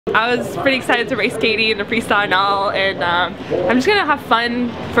I was pretty excited to race Katie in the freestyle and all, and I'm just gonna have fun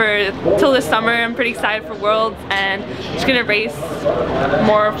till this summer. I'm pretty excited for Worlds, and just gonna race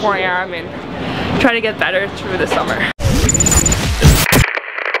more 4am and try to get better through the summer.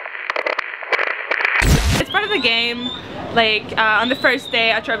 It's part of the game. Like on the first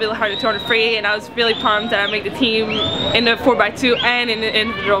day, I tried really hard to 200 free, and I was really pumped that I made the team in the 4x2 and in the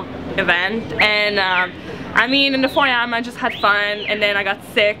individual event. And I mean, in the 4am I just had fun, and then I got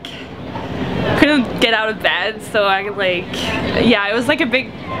sick. Couldn't get out of bed, so I yeah, it was like a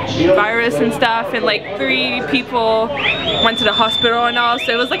big virus and stuff, and like 3 people went to the hospital and all,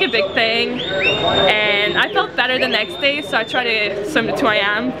 so it was like a big thing. And I felt better the next day, so I tried to swim to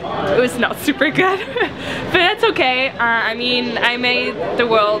 2am. It was not super good, but that's okay. I mean, I made the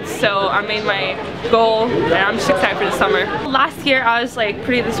World, so I made my goal, and I'm just excited for the summer. Last year I was like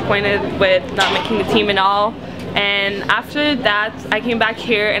pretty disappointed with not making the team and all. And after that, I came back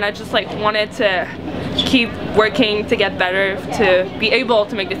here and I just like wanted to keep working to get better, to be able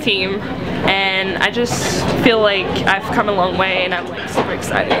to make the team. And I just feel like I've come a long way, and I'm like super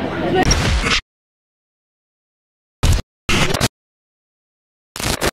excited.